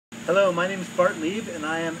Hello, my name is Bart Leib, and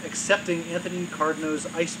I am accepting Anthony Cardno's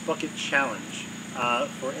Ice Bucket Challenge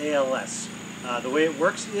for ALS. The way it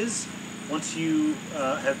works is, once you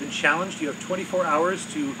have been challenged, you have 24 hours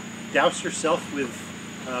to douse yourself with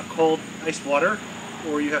cold ice water,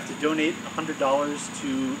 or you have to donate $100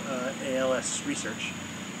 to ALS research.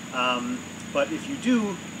 But if you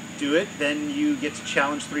do it, then you get to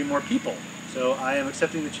challenge 3 more people. So I am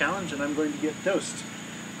accepting the challenge, and I'm going to get dosed.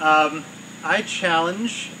 I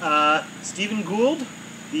challenge Stephen Gould,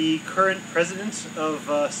 the current president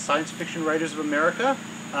of Science Fiction Writers of America,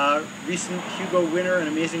 recent Hugo winner and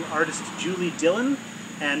amazing artist Julie Dillon,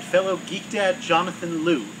 and fellow geek dad Jonathan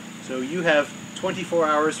Liu. So you have 24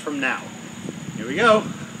 hours from now. Here we go.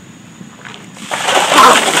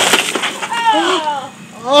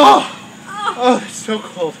 Oh, it's so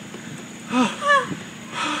cold.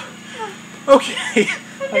 Okay,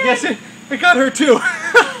 I guess it got her too.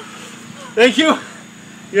 Thank you.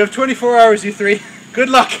 You have 24 hours, you 3. Good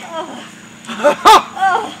luck.